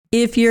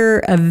If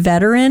you're a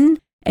veteran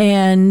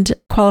and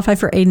qualify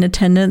for aid and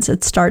attendance,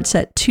 it starts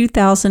at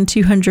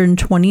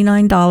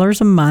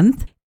 $2,229 a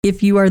month.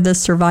 If you are the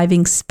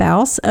surviving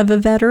spouse of a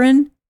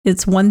veteran,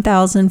 it's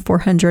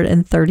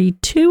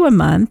 $1,432 a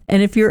month.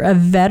 And if you're a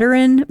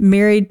veteran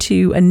married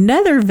to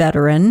another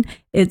veteran,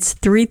 it's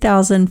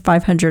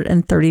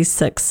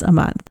 $3,536 a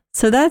month.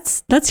 So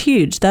that's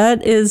huge.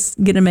 That is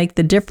going to make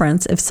the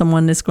difference if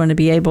someone is going to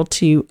be able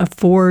to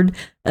afford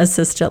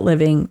assisted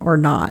living or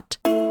not.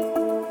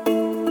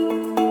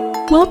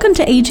 Welcome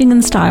to Aging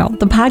in Style,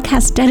 the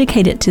podcast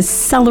dedicated to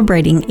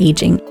celebrating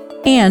aging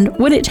and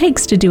what it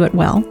takes to do it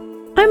well.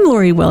 I'm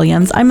Lori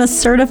Williams. I'm a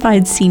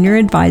certified senior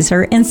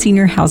advisor and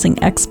senior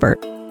housing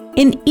expert.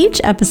 In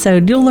each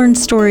episode, you'll learn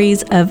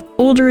stories of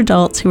older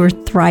adults who are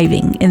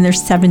thriving in their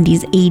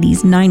 70s,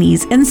 80s,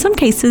 90s, and in some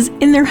cases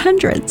in their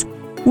hundreds.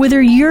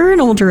 Whether you're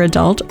an older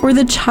adult or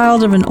the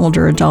child of an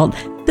older adult,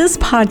 this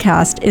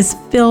podcast is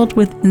filled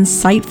with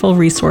insightful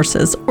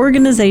resources,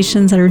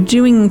 organizations that are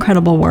doing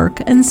incredible work,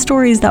 and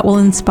stories that will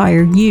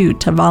inspire you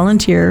to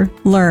volunteer,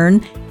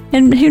 learn,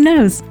 and who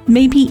knows,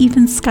 maybe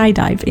even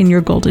skydive in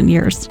your golden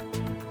years.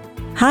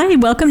 Hi,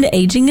 welcome to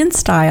Aging in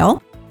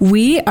Style.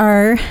 We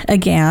are,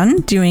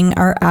 again, doing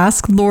our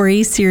Ask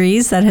Lori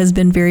series that has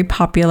been very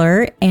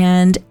popular.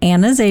 And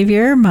Anna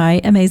Xavier,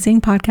 my amazing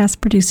podcast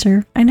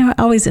producer, I know I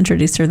always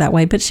introduce her that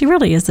way, but she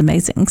really is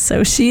amazing.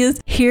 So she is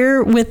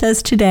here with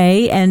us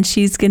today, and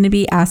she's going to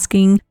be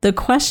asking the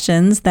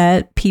questions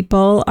that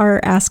people are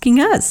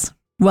asking us.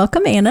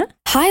 Welcome, Anna.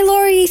 Hi,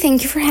 Lori.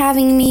 Thank you for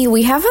having me.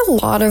 We have a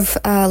lot of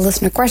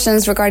listener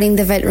questions regarding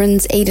the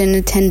Veterans Aid and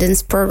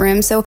Attendance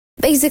Program. So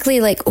basically,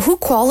 who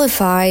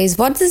qualifies?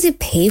 What does it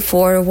pay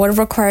for? What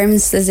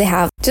requirements does it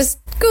have? Just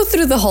go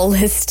through the whole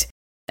list.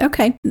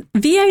 Okay.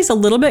 VA is a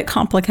little bit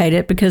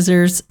complicated because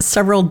there's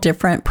several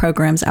different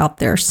programs out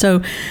there.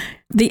 So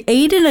the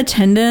aid and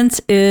attendance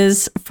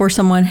is for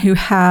someone who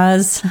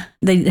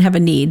they have a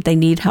need, they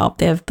need help.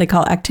 They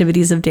call it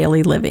activities of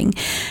daily living.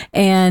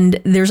 And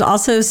there's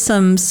also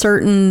some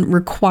certain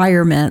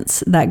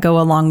requirements that go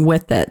along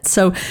with it.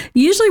 So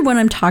usually when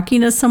I'm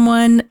talking to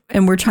someone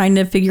and we're trying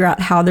to figure out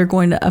how they're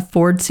going to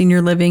afford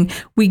senior living,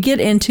 we get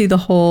into the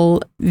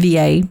whole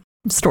VA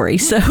story.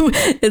 So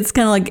it's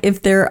kind of like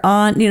if they're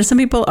on, some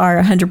people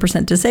are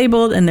 100%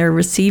 disabled and they're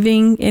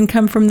receiving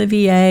income from the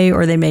VA,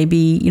 or they may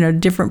be,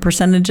 different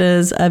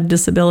percentages of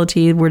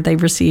disability where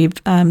they've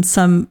received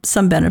some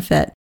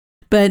benefit.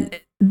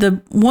 But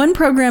the one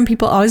program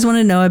people always want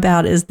to know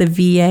about is the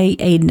VA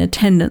Aid and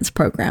Attendance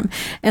Program.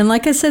 And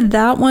like I said,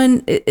 that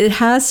one, it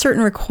has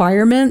certain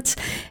requirements,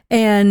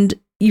 and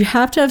you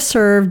have to have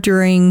served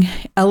during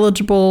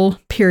eligible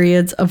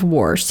periods of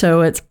war.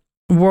 So it's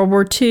World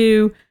War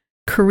II,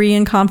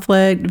 Korean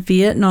conflict,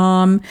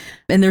 Vietnam,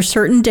 and there's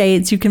certain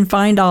dates. You can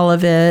find all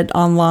of it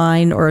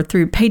online or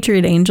through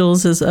Patriot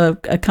Angels is a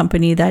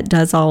company that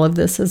does all of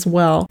this as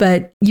well.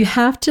 But you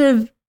have to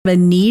have a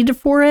need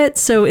for it.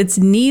 So it's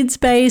needs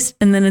based.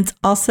 And then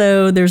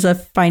there's a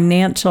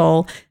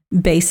financial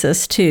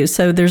basis too.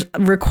 So there's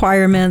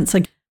requirements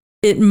like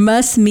it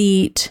must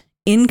meet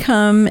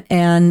income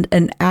and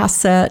an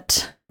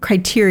asset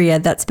criteria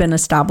that's been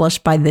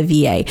established by the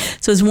VA.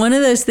 So it's one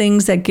of those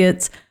things that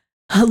gets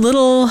a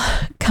little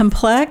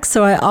complex.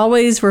 So I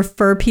always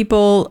refer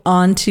people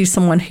on to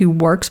someone who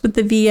works with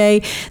the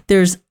VA.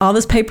 There's all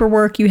this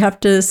paperwork you have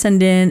to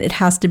send in. It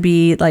has to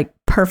be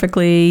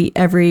perfectly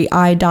every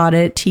I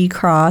dotted, T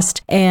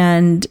crossed,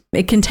 and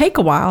it can take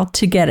a while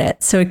to get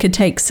it. So it could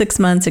take 6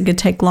 months. It could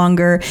take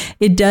longer.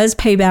 It does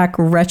pay back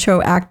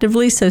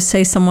retroactively. So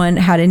say someone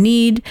had a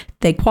need,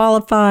 they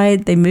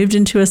qualified, they moved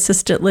into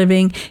assisted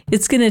living.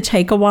 It's going to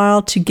take a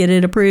while to get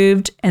it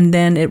approved, and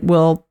then it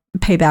will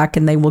pay back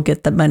and they will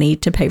get the money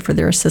to pay for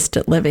their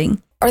assisted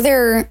living. Are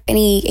there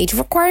any age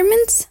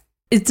requirements?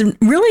 It's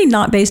really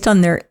not based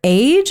on their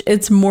age.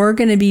 It's more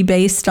going to be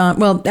based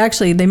on,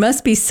 actually, they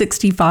must be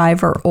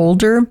 65 or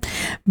older,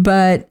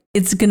 but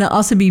it's going to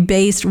also be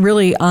based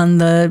really on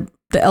the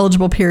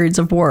eligible periods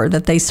of war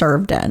that they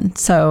served in.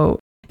 So,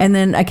 and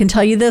then I can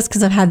tell you this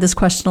because I've had this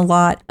question a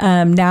lot.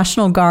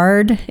 National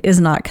Guard is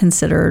not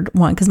considered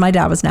one because my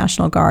dad was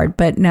National Guard,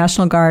 but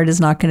National Guard is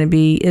not going to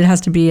be, it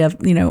has to be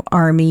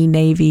Army,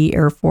 Navy,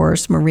 Air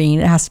Force, Marine.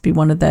 It has to be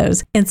one of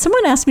those. And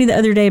someone asked me the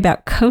other day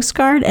about Coast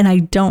Guard, and I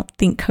don't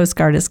think Coast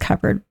Guard is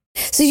covered.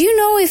 So do you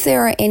know if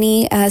there are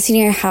any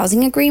senior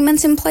housing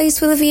agreements in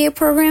place with the VA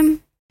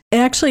program?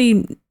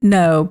 Actually,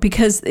 no,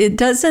 because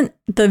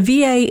the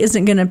VA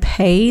isn't going to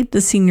pay the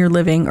senior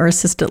living or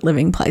assisted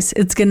living place.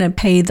 It's going to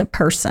pay the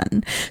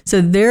person.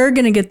 So they're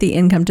going to get the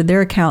income to their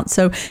account.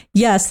 So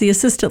yes, the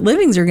assisted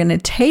livings are going to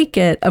take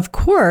it, of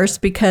course,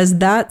 because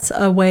that's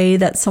a way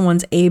that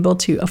someone's able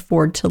to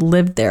afford to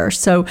live there.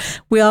 So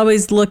we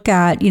always look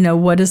at,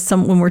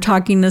 when we're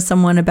talking to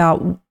someone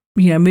about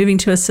moving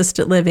to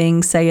assisted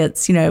living, say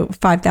it's,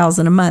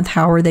 $5,000 a month.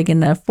 How are they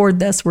going to afford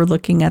this? We're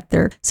looking at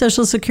their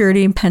Social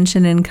Security and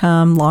pension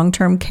income,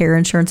 long-term care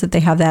insurance, if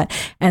they have that.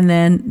 And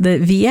then the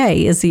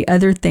VA is the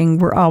other thing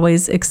we're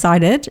always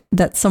excited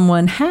that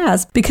someone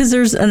has, because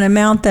there's an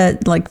amount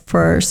that, like,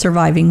 for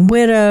surviving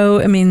widow,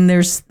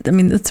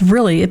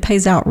 it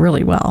pays out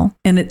really well,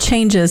 and it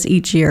changes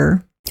each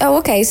year. Oh,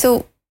 okay.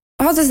 So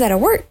how does that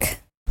work?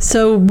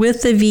 So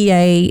with the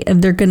VA,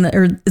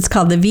 it's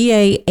called the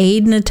VA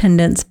Aid and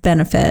Attendance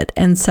Benefit.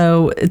 And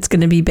so it's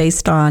going to be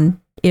based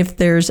on if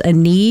there's a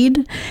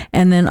need,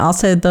 and then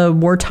also the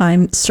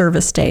wartime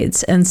service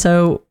dates. And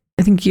so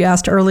I think you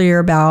asked earlier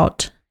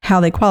about how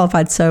they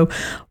qualified. So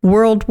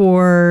World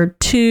War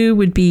II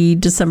would be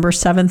December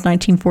 7th,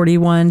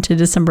 1941 to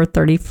December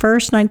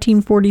 31st,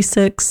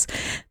 1946.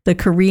 The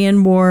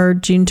Korean War,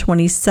 June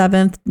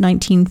 27th,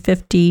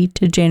 1950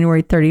 to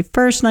January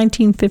 31st,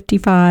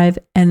 1955.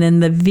 And then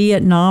the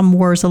Vietnam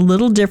War is a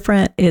little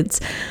different. It's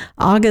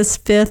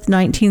August 5th,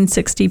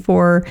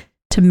 1964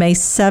 to May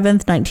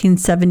 7th,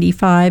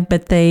 1975,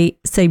 but they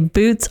say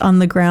boots on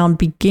the ground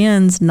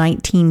begins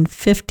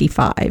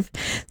 1955.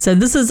 So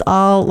this is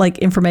all like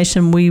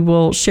information we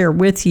will share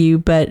with you,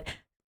 but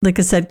like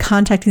I said,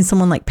 contacting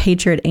someone like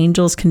Patriot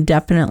Angels can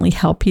definitely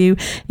help you.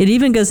 It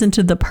even goes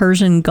into the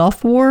Persian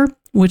Gulf War,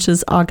 which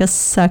is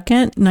August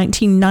 2nd,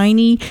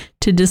 1990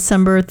 to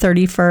December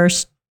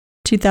 31st,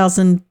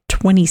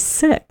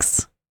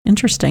 2026.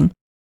 Interesting.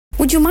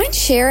 Would you mind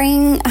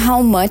sharing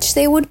how much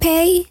they would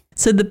pay?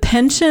 So the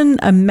pension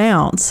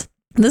amounts,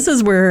 this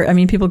is where,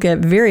 people get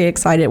very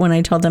excited when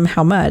I tell them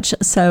how much.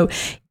 So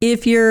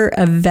if you're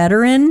a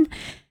veteran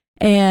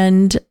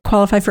and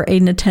qualify for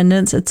aid and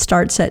attendance, it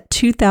starts at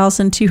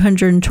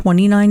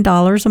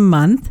 $2,229 a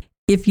month.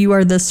 If you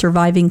are the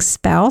surviving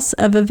spouse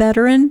of a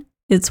veteran,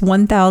 it's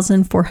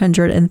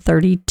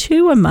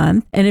 $1,432 a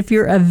month. And if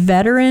you're a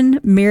veteran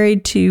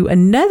married to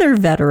another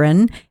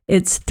veteran,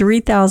 it's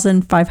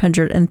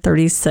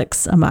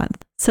 $3,536 a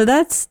month. So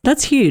that's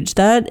huge.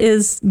 That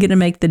is going to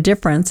make the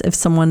difference if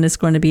someone is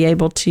going to be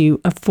able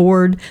to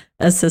afford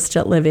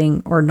assisted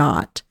living or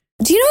not.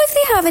 Do you know if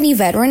they have any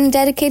veteran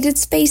dedicated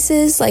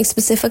spaces, like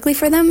specifically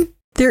for them?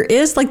 There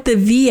is, like the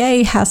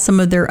VA has some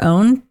of their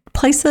own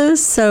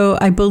places. So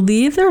I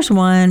believe there's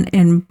one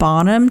in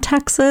Bonham,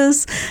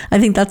 Texas. I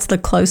think that's the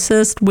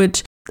closest,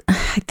 which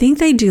I think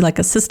they do like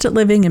assisted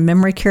living and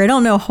memory care. I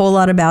don't know a whole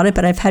lot about it,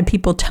 but I've had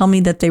people tell me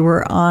that they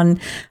were on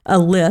a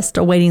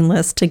waiting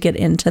list to get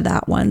into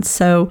that one.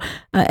 So,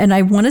 and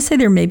I want to say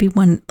there may be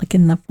one like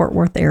in the Fort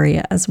Worth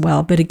area as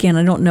well. But again,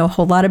 I don't know a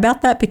whole lot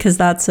about that because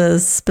that's a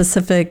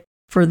specific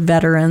for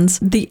veterans.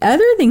 The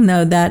other thing,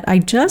 though, that I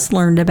just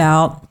learned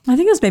about, I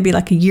think it was maybe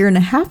like a year and a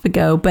half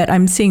ago, but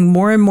I'm seeing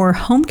more and more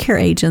home care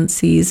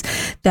agencies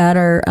that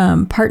are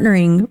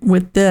partnering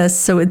with this.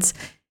 So it's,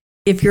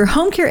 if you're a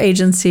home care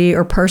agency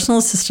or personal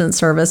assistant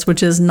service,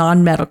 which is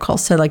non-medical,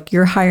 so like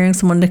you're hiring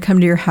someone to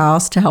come to your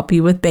house to help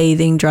you with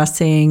bathing,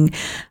 dressing,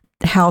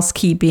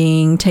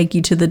 housekeeping, take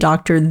you to the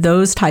doctor,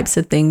 those types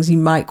of things, you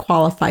might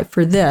qualify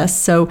for this.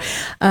 So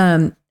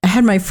I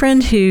had my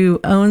friend who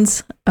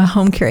owns a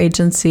home care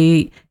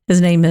agency. His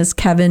name is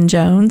Kevin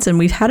Jones, and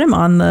we've had him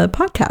on the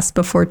podcast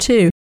before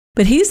too.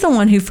 But he's the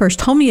one who first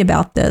told me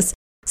about this.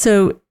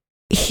 So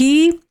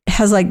he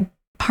has like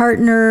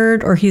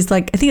partnered, or he's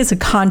like, I think it's a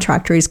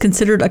contractor. He's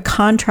considered a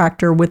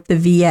contractor with the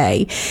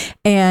VA.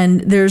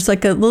 And there's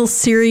like a little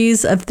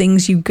series of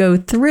things you go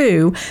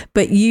through,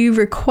 but you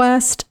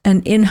request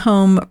an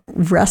in-home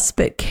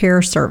respite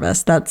care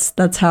service.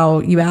 That's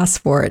how you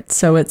ask for it.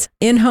 So it's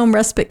in-home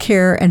respite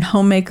care and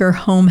homemaker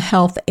home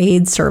health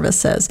aid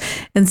services.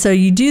 And so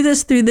you do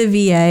this through the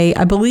VA.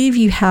 I believe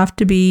you have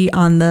to be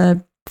on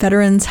the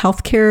Veterans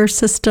Healthcare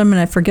System, and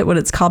I forget what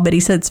it's called, but he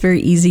said it's very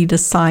easy to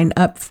sign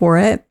up for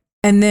it.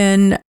 And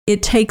then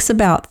it takes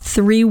about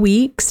 3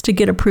 weeks to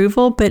get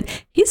approval. But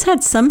he's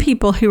had some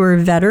people who are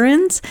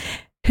veterans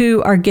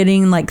who are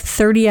getting like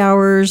 30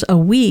 hours a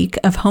week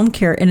of home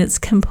care, and it's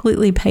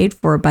completely paid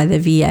for by the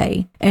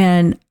VA.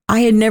 And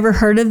I had never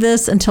heard of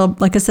this until,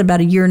 like I said,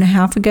 about a year and a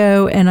half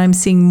ago. And I'm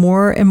seeing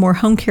more and more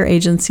home care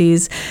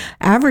agencies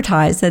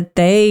advertise that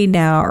they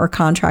now are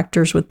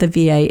contractors with the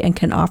VA and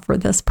can offer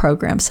this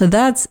program. So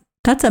that's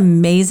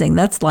amazing.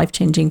 That's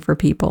life-changing for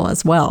people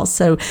as well.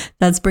 So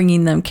that's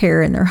bringing them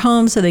care in their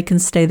home so they can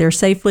stay there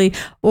safely,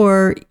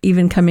 or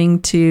even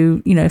coming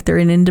to, if they're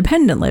in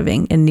independent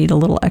living and need a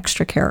little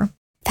extra care.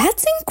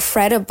 That's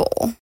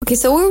incredible. Okay,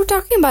 so we were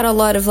talking about a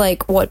lot of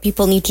like what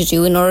people need to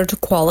do in order to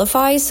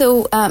qualify.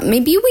 So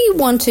maybe we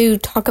want to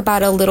talk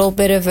about a little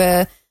bit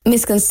of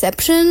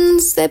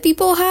misconceptions that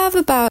people have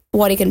about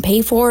what you can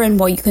pay for and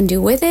what you can do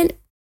with it.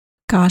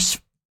 Gosh.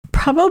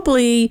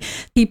 Probably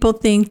people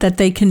think that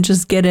they can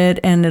just get it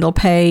and it'll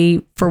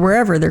pay for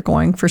wherever they're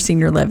going for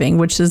senior living,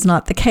 which is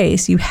not the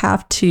case.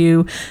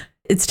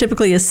 It's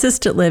typically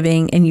assisted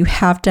living, and you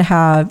have to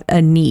have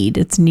a need.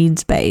 It's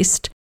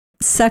needs-based.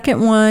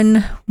 Second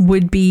one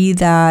would be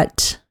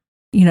that,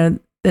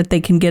 that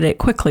they can get it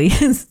quickly.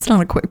 It's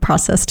not a quick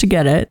process to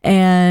get it.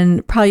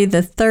 And probably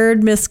the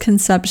third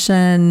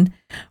misconception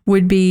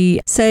would be,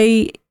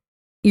 say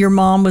your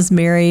mom was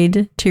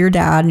married to your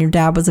dad and your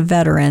dad was a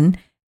veteran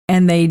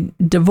and they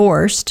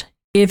divorced.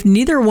 If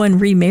neither one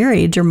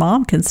remarried, your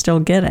mom can still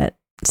get it.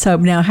 So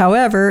now,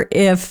 however,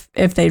 if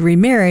they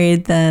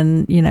remarried,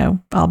 then,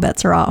 all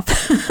bets are off.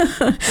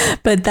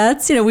 But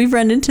that's, we've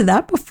run into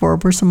that before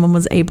where someone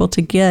was able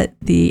to get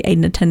the aid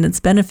and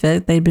attendance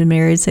benefit. They'd been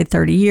married, say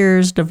 30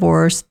 years,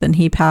 divorced, then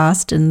he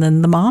passed, and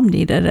then the mom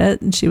needed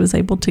it and she was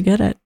able to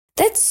get it.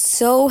 That's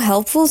so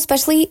helpful,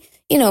 especially,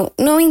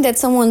 knowing that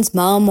someone's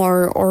mom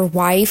or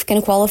wife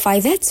can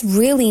qualify. That's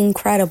really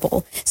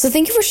incredible. So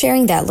thank you for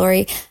sharing that,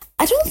 Lori.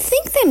 I don't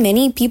think that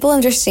many people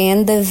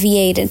understand the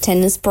VA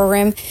attendance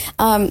program,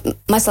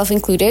 myself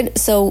included.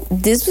 So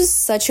this was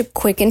such a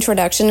quick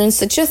introduction and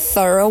such a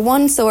thorough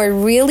one. So I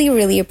really,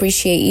 really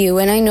appreciate you.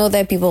 And I know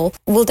that people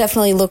will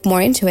definitely look more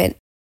into it.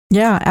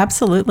 Yeah,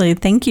 absolutely.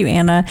 Thank you,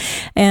 Anna.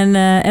 And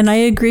I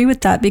agree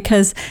with that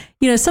because,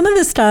 some of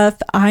this stuff,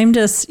 I'm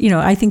just,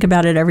 I think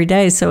about it every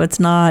day. So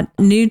it's not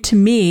new to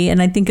me. And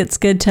I think it's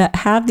good to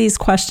have these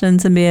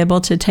questions and be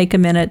able to take a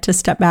minute to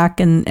step back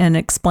and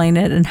explain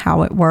it and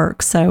how it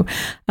works. So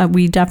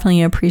we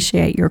definitely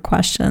appreciate your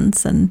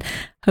questions and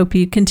hope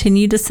you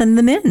continue to send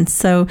them in.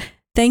 So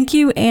thank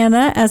you,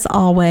 Anna, as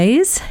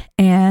always.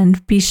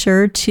 And be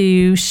sure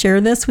to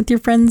share this with your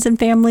friends and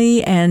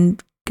family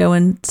and go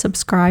and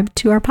subscribe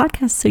to our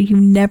podcast so you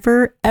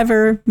never,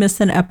 ever miss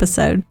an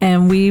episode.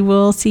 And we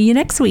will see you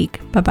next week.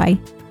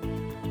 Bye-bye.